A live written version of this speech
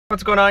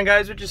What's going on,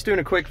 guys? We're just doing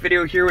a quick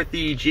video here with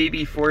the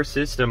JB4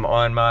 system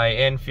on my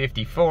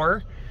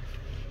N54.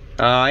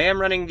 I am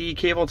running the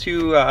cable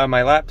to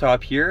my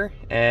laptop here,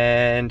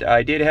 and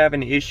I did have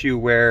an issue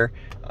where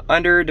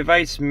under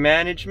device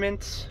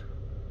management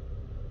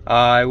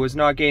I was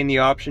not getting the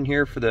option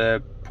here for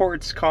the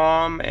ports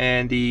COM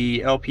and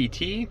the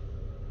LPT,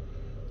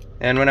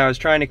 and when I was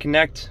trying to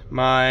connect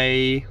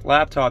my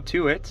laptop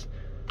to it,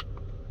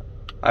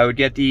 I would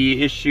get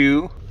the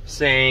issue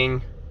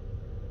saying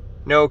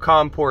no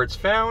COM ports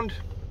found,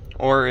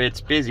 or it's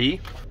busy.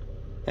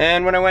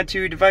 And when I went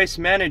to device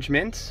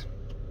management,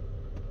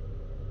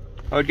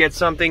 I would get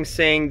something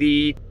saying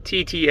the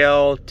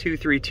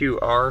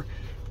TTL232R,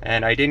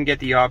 and I didn't get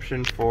the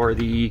option for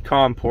the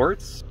COM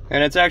ports.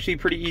 And it's actually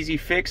pretty easy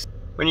fix.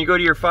 When you go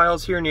to your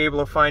files here and you're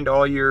able to find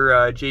all your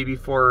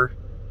JB4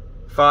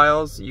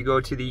 files, you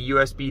go to the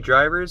USB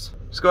drivers.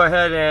 Just go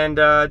ahead and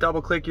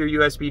double click your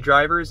USB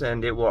drivers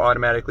and it will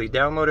automatically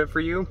download it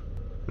for you.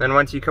 Then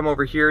once you come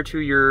over here to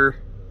your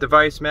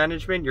device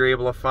management, you're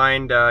able to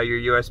find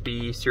your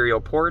USB serial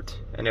port,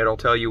 and it'll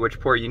tell you which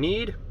port you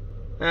need.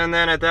 And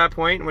then at that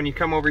point, when you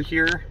come over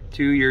here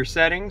to your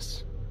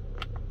settings,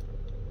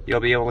 you'll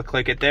be able to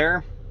click it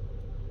there,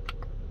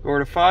 go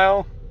to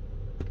file,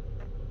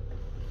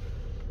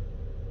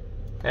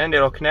 and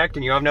it'll connect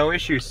and you have no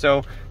issues.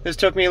 So this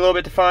took me a little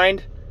bit to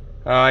find.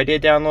 I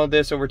did download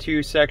this over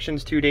 2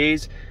 sections, 2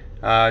 days.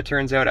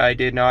 Turns out I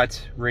did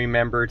not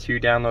remember to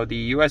download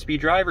the USB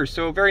driver,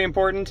 so very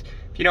important.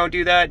 If you don't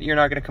do that, you're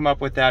not going to come up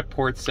with that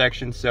port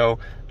section, so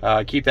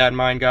keep that in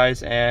mind,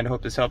 guys, and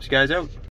hope this helps you guys out.